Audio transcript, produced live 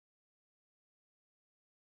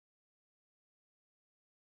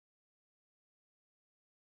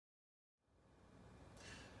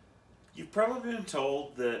You've probably been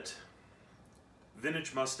told that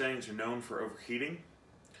vintage Mustangs are known for overheating,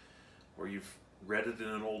 or you've read it in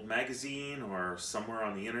an old magazine or somewhere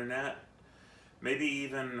on the internet, maybe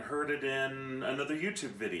even heard it in another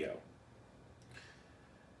YouTube video.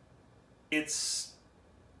 It's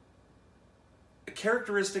a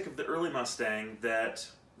characteristic of the early Mustang that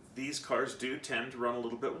these cars do tend to run a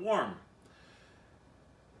little bit warm,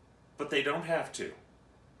 but they don't have to.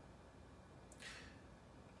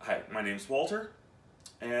 Hi, my name's Walter,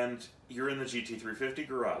 and you're in the GT350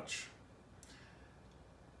 garage.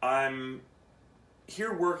 I'm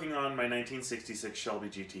here working on my 1966 Shelby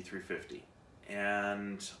GT350,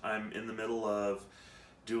 and I'm in the middle of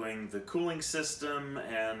doing the cooling system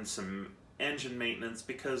and some engine maintenance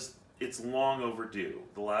because it's long overdue.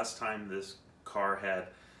 The last time this car had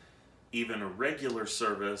even a regular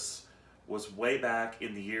service was way back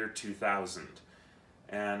in the year 2000,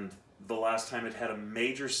 and the last time it had a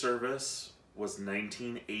major service was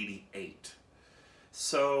 1988.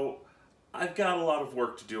 So I've got a lot of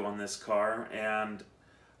work to do on this car, and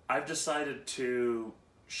I've decided to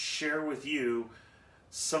share with you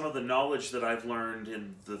some of the knowledge that I've learned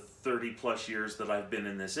in the 30 plus years that I've been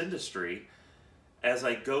in this industry as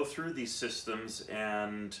I go through these systems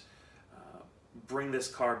and bring this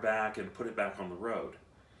car back and put it back on the road.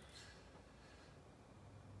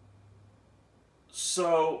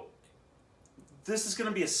 So this is going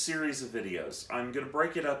to be a series of videos. I'm going to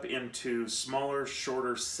break it up into smaller,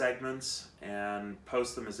 shorter segments and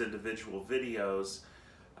post them as individual videos.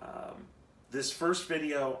 This first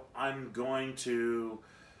video, I'm going to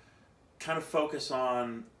kind of focus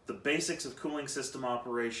on the basics of cooling system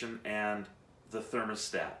operation and the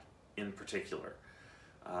thermostat in particular.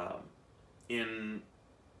 In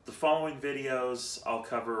the following videos, I'll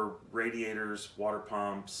cover radiators, water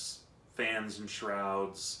pumps, fans and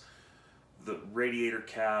shrouds, the radiator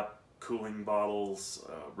cap, cooling bottles,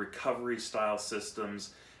 recovery style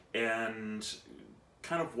systems, and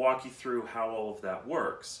kind of walk you through how all of that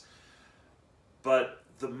works. But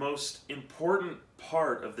the most important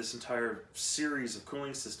part of this entire series of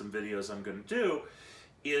cooling system videos I'm going to do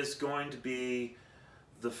is going to be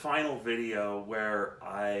the final video where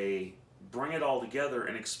I bring it all together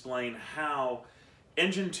and explain how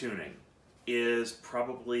engine tuning is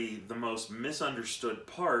probably the most misunderstood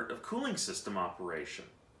part of cooling system operation.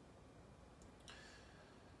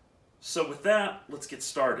 So with that, let's get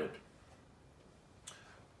started.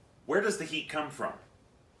 Where does the heat come from?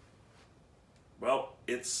 Well,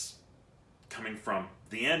 it's coming from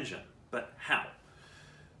the engine, but how?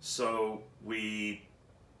 So we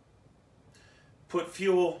put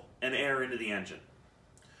fuel and air into the engine,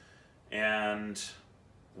 and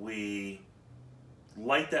we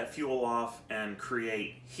light that fuel off and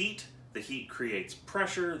create heat. The heat creates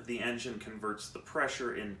pressure. The engine converts the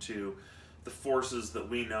pressure into the forces that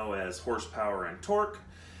we know as horsepower and torque.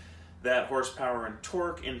 That horsepower and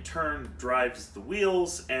torque in turn drives the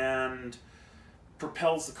wheels and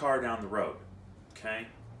propels the car down the road, okay?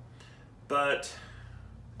 But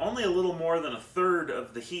only a little more than a third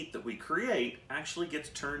of the heat that we create actually gets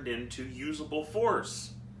turned into usable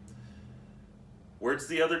force. Where's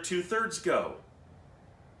the other 2/3 go?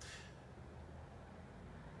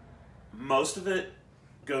 Most of it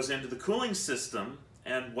goes into the cooling system,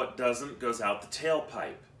 and what doesn't goes out the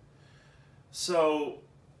tailpipe. So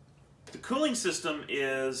the cooling system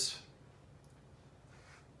is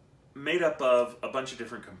made up of a bunch of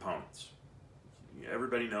different components.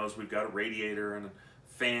 Everybody knows we've got a radiator and a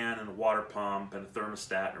fan and a water pump and a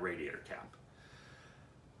thermostat and a radiator cap.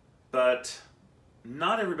 But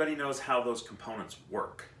not everybody knows how those components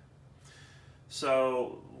work.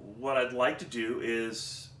 So what I'd like to do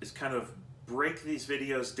is kind of break these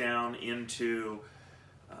videos down into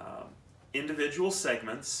individual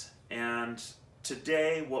segments, and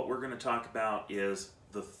today what we're going to talk about is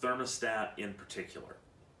the thermostat in particular.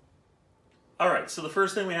 Alright, so the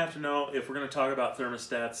first thing we have to know if we're going to talk about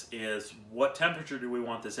thermostats is what temperature do we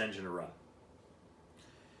want this engine to run?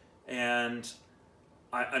 And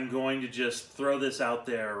I'm going to just throw this out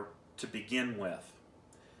there to begin with.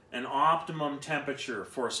 An optimum temperature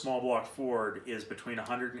for a small block Ford is between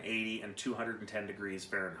 180 and 210 degrees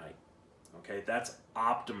Fahrenheit. Okay, that's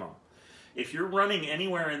optimum. If you're running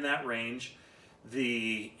anywhere in that range,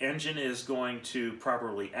 the engine is going to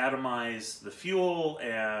properly atomize the fuel,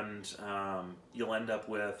 and you'll end up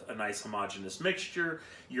with a nice homogeneous mixture.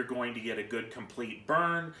 You're going to get a good complete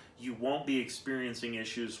burn. You won't be experiencing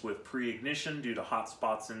issues with pre-ignition due to hot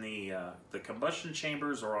spots in the combustion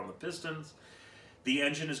chambers or on the pistons. The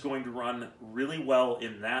engine is going to run really well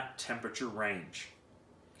in that temperature range.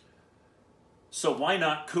 So why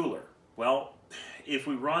not cooler? Well, if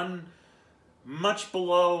we run much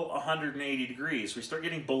below 180 degrees. We start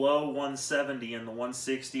getting below 170 in the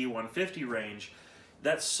 160, 150 range.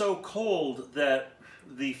 That's so cold that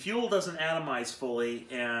the fuel doesn't atomize fully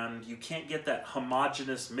and you can't get that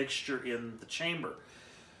homogeneous mixture in the chamber.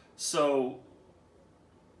 So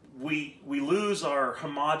we lose our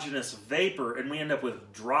homogeneous vapor and we end up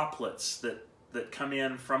with droplets that come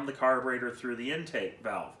in from the carburetor through the intake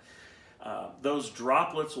valve. Those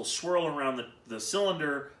droplets will swirl around the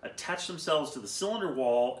cylinder, attach themselves to the cylinder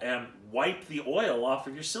wall, and wipe the oil off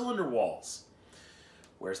of your cylinder walls.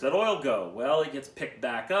 Where's that oil go? Well, it gets picked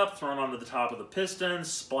back up, thrown onto the top of the piston,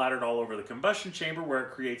 splattered all over the combustion chamber where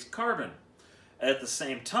it creates carbon. At the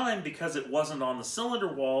same time, because it wasn't on the cylinder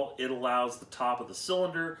wall, it allows the top of the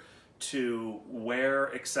cylinder to wear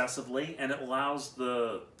excessively, and it allows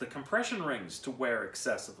the compression rings to wear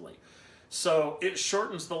excessively. So it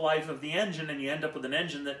shortens the life of the engine, and you end up with an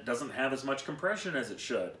engine that doesn't have as much compression as it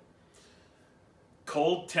should.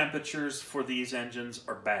 Cold temperatures for these engines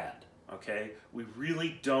are bad, okay? We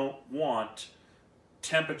really don't want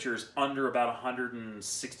temperatures under about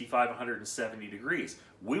 165, 170 degrees.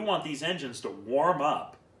 We want these engines to warm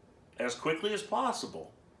up as quickly as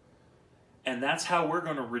possible. And that's how we're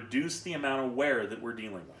going to reduce the amount of wear that we're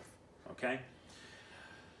dealing with, okay?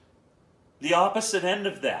 The opposite end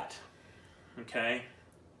of that, okay?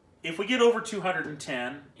 If we get over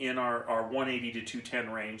 210 in our 180 to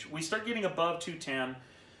 210 range, we start getting above 210,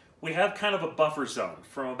 we have kind of a buffer zone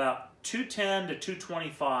from about 210 to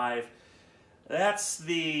 225. That's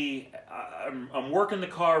the, I'm working the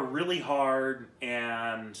car really hard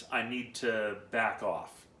and I need to back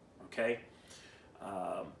off, okay?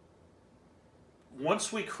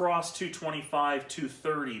 Once we cross 225,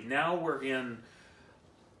 230, now we're in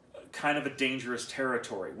kind of a dangerous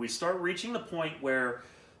territory. We start reaching the point where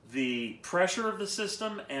the pressure of the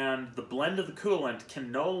system and the blend of the coolant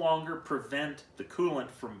can no longer prevent the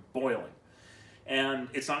coolant from boiling. And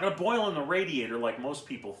it's not going to boil in the radiator like most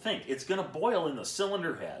people think. It's going to boil in the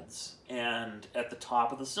cylinder heads and at the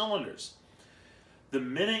top of the cylinders. The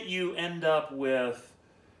minute you end up with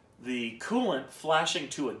the coolant flashing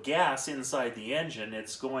to a gas inside the engine,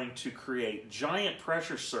 it's going to create giant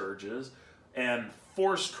pressure surges and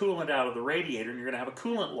force coolant out of the radiator, and you're going to have a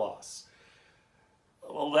coolant loss.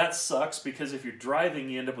 Well, that sucks because if you're driving,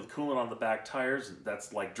 you end up with coolant on the back tires, and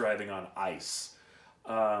that's like driving on ice.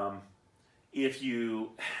 If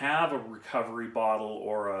you have a recovery bottle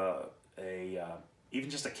or even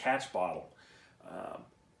just a catch bottle,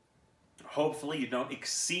 hopefully you don't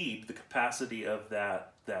exceed the capacity of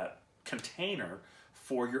that container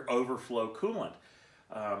for your overflow coolant.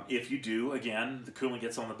 If you do, again, the coolant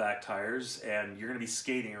gets on the back tires and you're going to be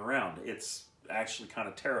skating around. It's actually kind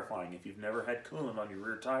of terrifying. If you've never had coolant on your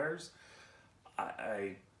rear tires,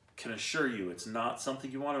 I can assure you it's not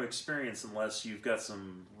something you want to experience unless you've got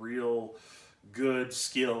some real good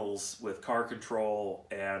skills with car control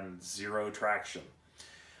and zero traction.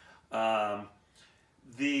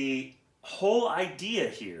 The whole idea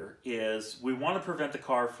here is we want to prevent the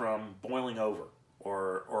car from boiling over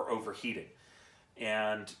or overheating.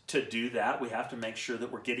 And to do that, we have to make sure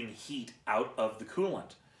that we're getting heat out of the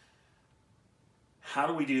coolant. How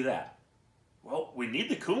do we do that? Well, we need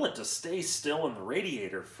the coolant to stay still in the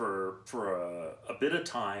radiator for a bit of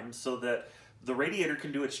time so that the radiator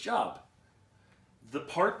can do its job. The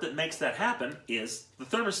part that makes that happen is the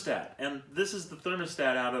thermostat. And this is the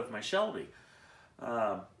thermostat out of my Shelby.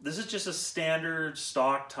 This is just a standard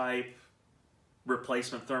stock type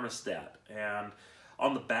replacement thermostat. And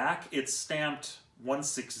on the back, it's stamped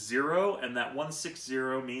 160, and that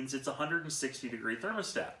 160 means it's a 160 degree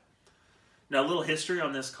thermostat. Now, a little history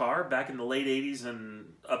on this car. Back in the late 80s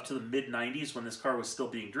and up to the mid 90s when this car was still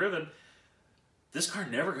being driven, this car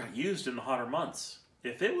never got used in the hotter months.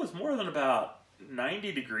 If it was more than about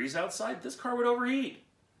 90 degrees outside, this car would overheat.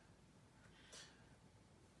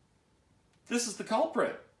 This is the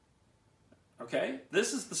culprit. Okay?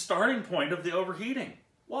 This is the starting point of the overheating.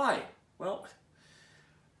 Why? Well,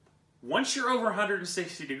 once you're over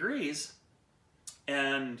 160 degrees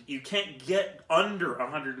and you can't get under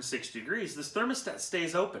 160 degrees, this thermostat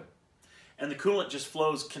stays open and the coolant just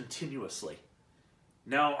flows continuously.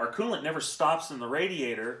 Now, our coolant never stops in the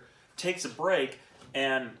radiator, takes a break,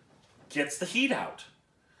 and gets the heat out.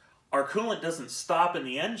 Our coolant doesn't stop in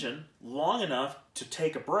the engine long enough to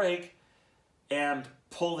take a break and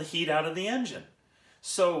pull the heat out of the engine.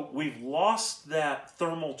 So we've lost that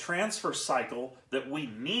thermal transfer cycle that we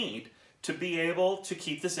need to be able to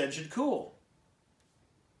keep this engine cool.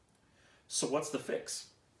 So what's the fix?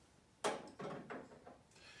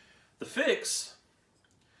 The fix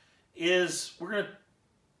is we're going to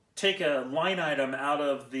take a line item out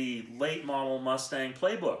of the late model Mustang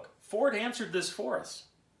playbook. Ford answered this for us.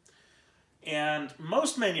 And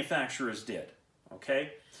most manufacturers did,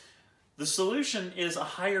 okay? The solution is a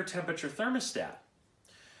higher temperature thermostat.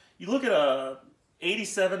 You look at a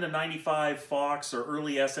 87 to 95 Fox or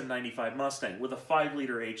early SM95 Mustang with a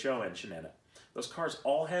 5-liter HO engine in it. Those cars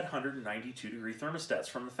all had 192-degree thermostats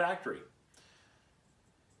from the factory.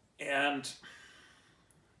 And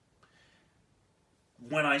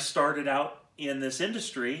when I started out in this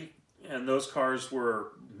industry, and those cars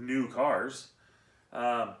were new cars,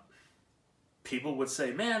 people would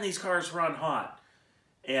say, man, these cars run hot.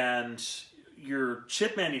 And your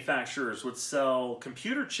chip manufacturers would sell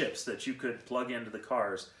computer chips that you could plug into the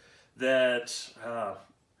cars that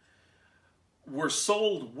were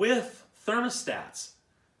sold with thermostats,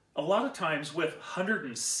 a lot of times with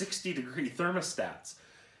 160-degree thermostats,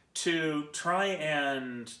 to try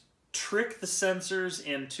and trick the sensors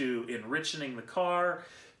into enriching the car,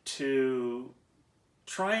 to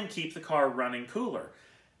try and keep the car running cooler.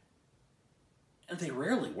 And they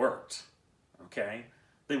rarely worked, okay?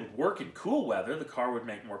 They would work in cool weather, the car would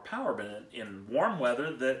make more power, but in warm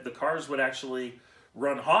weather, the cars would actually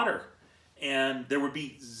run hotter. And there would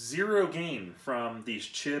be zero gain from these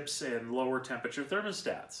chips and lower temperature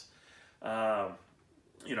thermostats.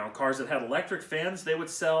 You know, cars that had electric fans, they would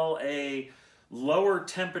sell a lower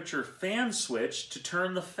temperature fan switch to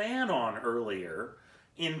turn the fan on earlier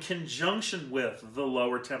in conjunction with the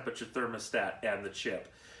lower temperature thermostat and the chip.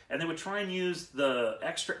 And they would try and use the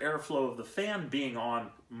extra airflow of the fan being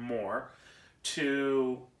on more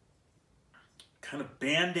to kind of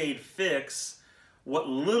band-aid fix what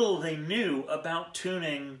little they knew about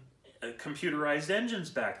tuning computerized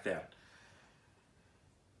engines back then.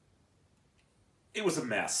 It was a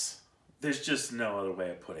mess. There's just no other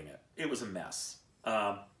way of putting it. It was a mess.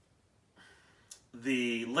 The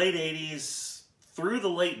late 80s through the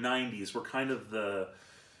late 90s were kind of the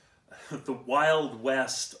Wild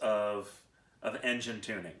West of engine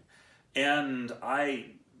tuning. And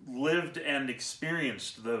I lived and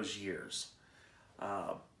experienced those years.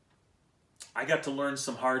 I got to learn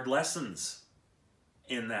some hard lessons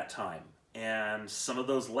in that time. And some of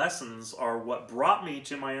those lessons are what brought me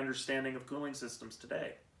to my understanding of cooling systems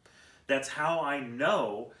today. That's how I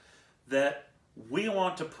know that we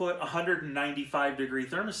want to put a 195-degree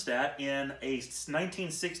thermostat in a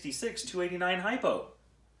 1966 289 hypo.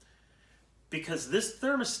 Because this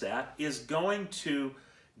thermostat is going to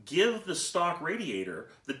give the stock radiator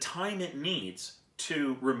the time it needs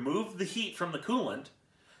to remove the heat from the coolant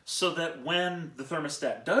so that when the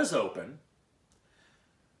thermostat does open,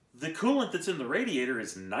 the coolant that's in the radiator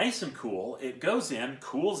is nice and cool. It goes in,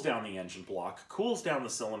 cools down the engine block, cools down the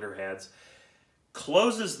cylinder heads,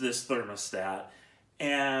 closes this thermostat,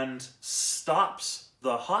 and stops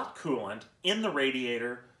the hot coolant in the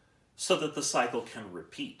radiator so that the cycle can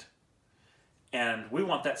repeat. And we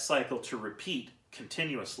want that cycle to repeat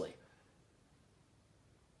continuously.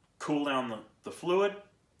 Cool down the fluid,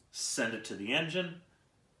 send it to the engine,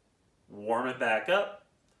 warm it back up.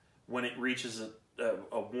 When it reaches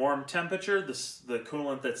a warm temperature, the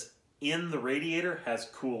coolant that's in the radiator has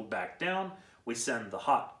cooled back down. We send the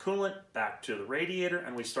hot coolant back to the radiator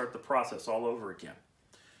and we start the process all over again.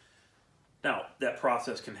 Now, that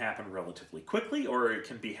process can happen relatively quickly, or it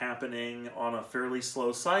can be happening on a fairly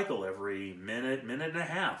slow cycle every minute, minute and a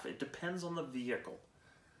half. It depends on the vehicle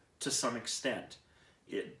to some extent.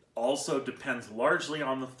 It also depends largely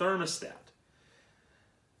on the thermostat.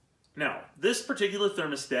 Now, this particular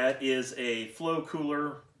thermostat is a flow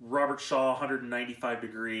cooler Robert Shaw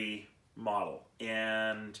 195-degree model,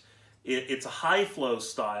 and it's a high flow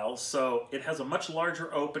style, so it has a much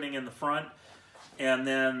larger opening in the front, and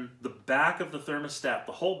then the back of the thermostat,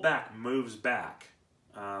 the whole back moves back.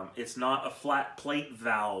 It's not a flat plate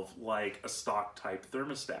valve like a stock type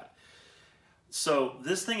thermostat. So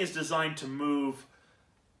this thing is designed to move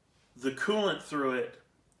the coolant through it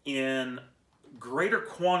in greater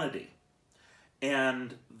quantity,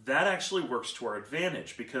 and that actually works to our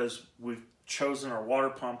advantage because we've chosen our water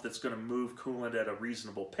pump that's going to move coolant at a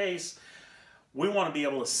reasonable pace. We want to be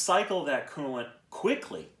able to cycle that coolant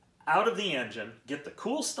quickly out of the engine, get the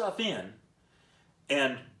cool stuff in,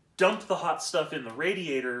 and dump the hot stuff in the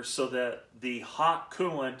radiator so that the hot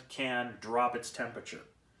coolant can drop its temperature.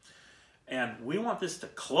 And we want this to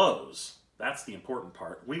close. That's the important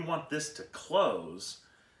part. We want this to close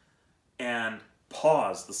and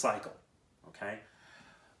pause the cycle, okay?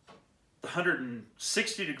 The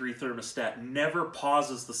 160-degree thermostat never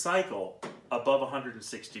pauses the cycle above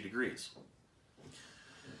 160 degrees.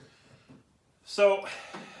 So,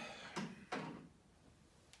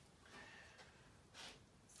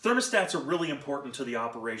 Thermostats are really important to the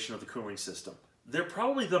operation of the cooling system. They're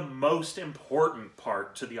probably the most important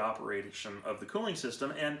part to the operation of the cooling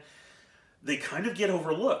system, and they kind of get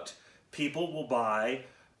overlooked. People will buy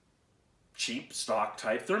cheap stock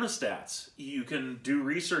type thermostats. You can do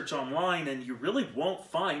research online and you really won't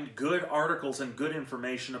find good articles and good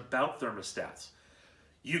information about thermostats.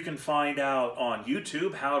 You can find out on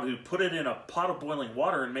YouTube how to put it in a pot of boiling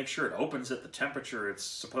water and make sure it opens at the temperature it's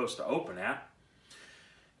supposed to open at.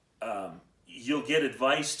 You'll get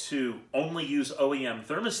advice to only use OEM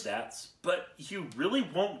thermostats, but you really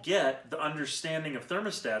won't get the understanding of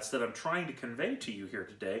thermostats that I'm trying to convey to you here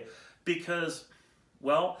today because,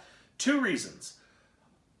 well, two reasons.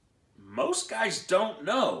 Most guys don't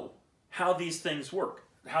know how these things work,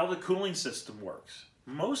 how the cooling system works.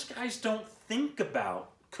 Most guys don't think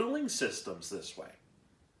about cooling systems this way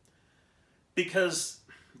because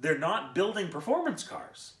they're not building performance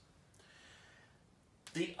cars.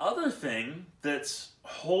 The other thing that's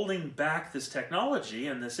holding back this technology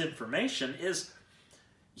and this information is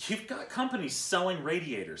you've got companies selling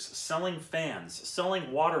radiators, selling fans,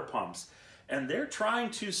 selling water pumps, and they're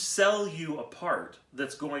trying to sell you a part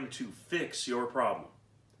that's going to fix your problem.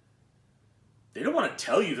 They don't want to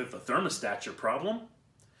tell you that the thermostat's your problem.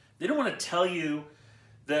 They don't want to tell you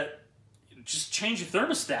that just change your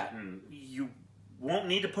thermostat and you won't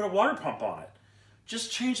need to put a water pump on it.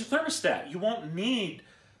 Just change the thermostat. You won't need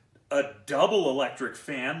a double electric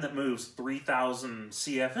fan that moves 3,000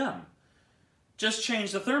 CFM. Just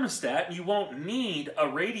change the thermostat and you won't need a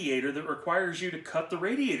radiator that requires you to cut the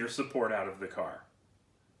radiator support out of the car.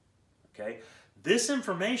 Okay? This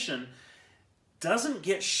information doesn't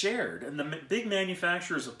get shared, and the big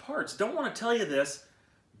manufacturers of parts don't want to tell you this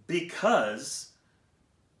because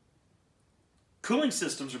cooling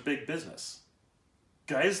systems are big business.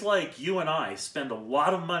 Guys like you and I spend a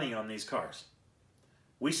lot of money on these cars.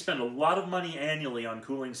 We spend a lot of money annually on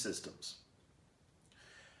cooling systems.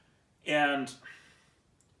 And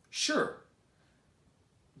sure,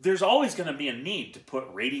 there's always going to be a need to put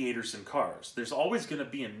radiators in cars. There's always going to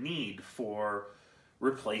be a need for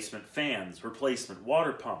replacement fans, replacement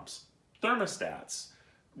water pumps, thermostats,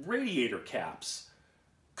 radiator caps,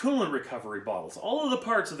 coolant recovery bottles, all of the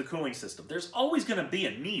parts of the cooling system. There's always going to be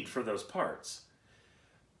a need for those parts.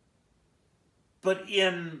 But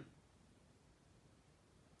in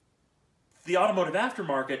the automotive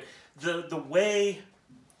aftermarket, the way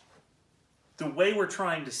we're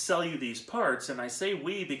trying to sell you these parts, and I say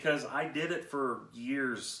we because I did it for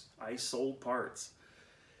years, I sold parts.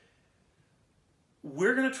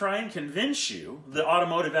 We're going to try and convince you, the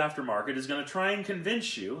automotive aftermarket is going to try and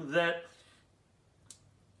convince you that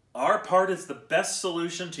our part is the best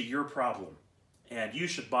solution to your problem, and you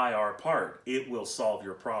should buy our part. It will solve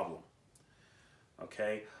your problem.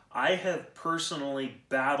 Okay? I have personally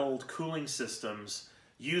battled cooling systems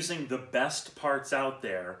using the best parts out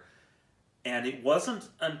there, and it wasn't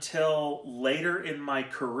until later in my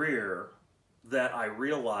career that I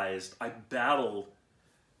realized I battled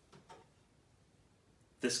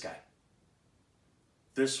this guy.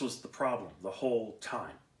 This was the problem the whole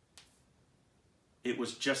time. It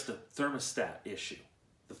was just a thermostat issue.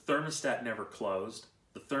 The thermostat never closed.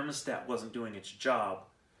 The thermostat wasn't doing its job.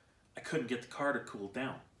 I couldn't get the car to cool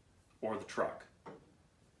down, or the truck.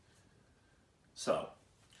 So,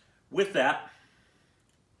 with that,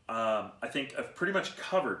 I think I've pretty much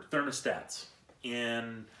covered thermostats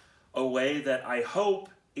in a way that I hope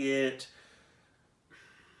it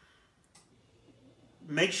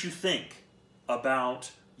makes you think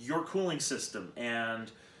about your cooling system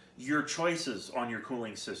and your choices on your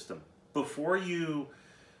cooling system before you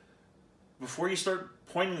start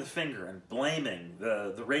pointing the finger and blaming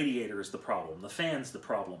the radiator is the problem, the fan's the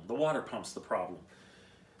problem, the water pump's the problem.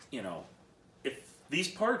 You know, if these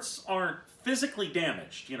parts aren't physically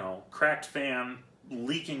damaged, you know, cracked fan,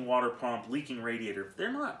 leaking water pump, leaking radiator, if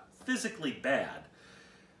they're not physically bad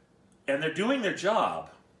and they're doing their job,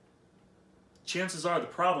 chances are the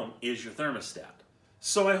problem is your thermostat.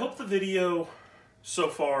 So I hope the video so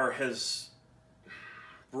far has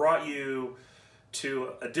brought you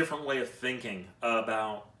to a different way of thinking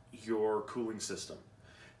about your cooling system.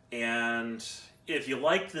 And if you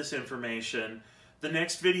like this information, the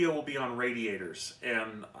next video will be on radiators,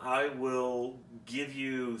 and I will give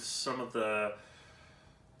you some of the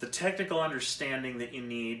technical understanding that you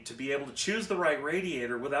need to be able to choose the right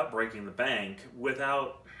radiator without breaking the bank,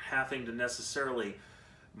 without having to necessarily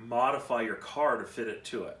modify your car to fit it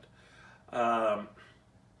to it.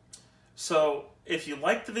 So if you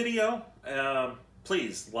like the video,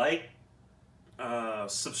 please like,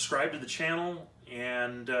 subscribe to the channel,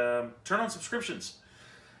 and turn on subscriptions.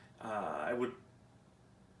 I would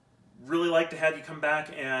really like to have you come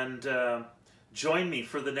back and join me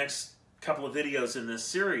for the next couple of videos in this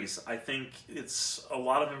series. I think it's a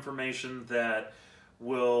lot of information that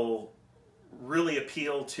will really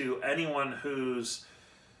appeal to anyone who's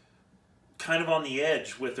kind of on the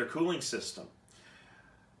edge with their cooling system.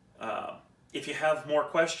 If you have more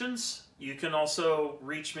questions, you can also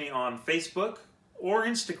reach me on Facebook or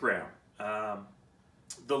Instagram.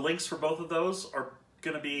 The links for both of those are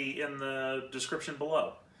going to be in the description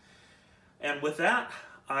below. And with that,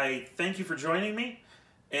 I thank you for joining me,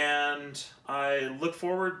 and I look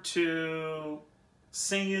forward to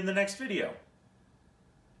seeing you in the next video.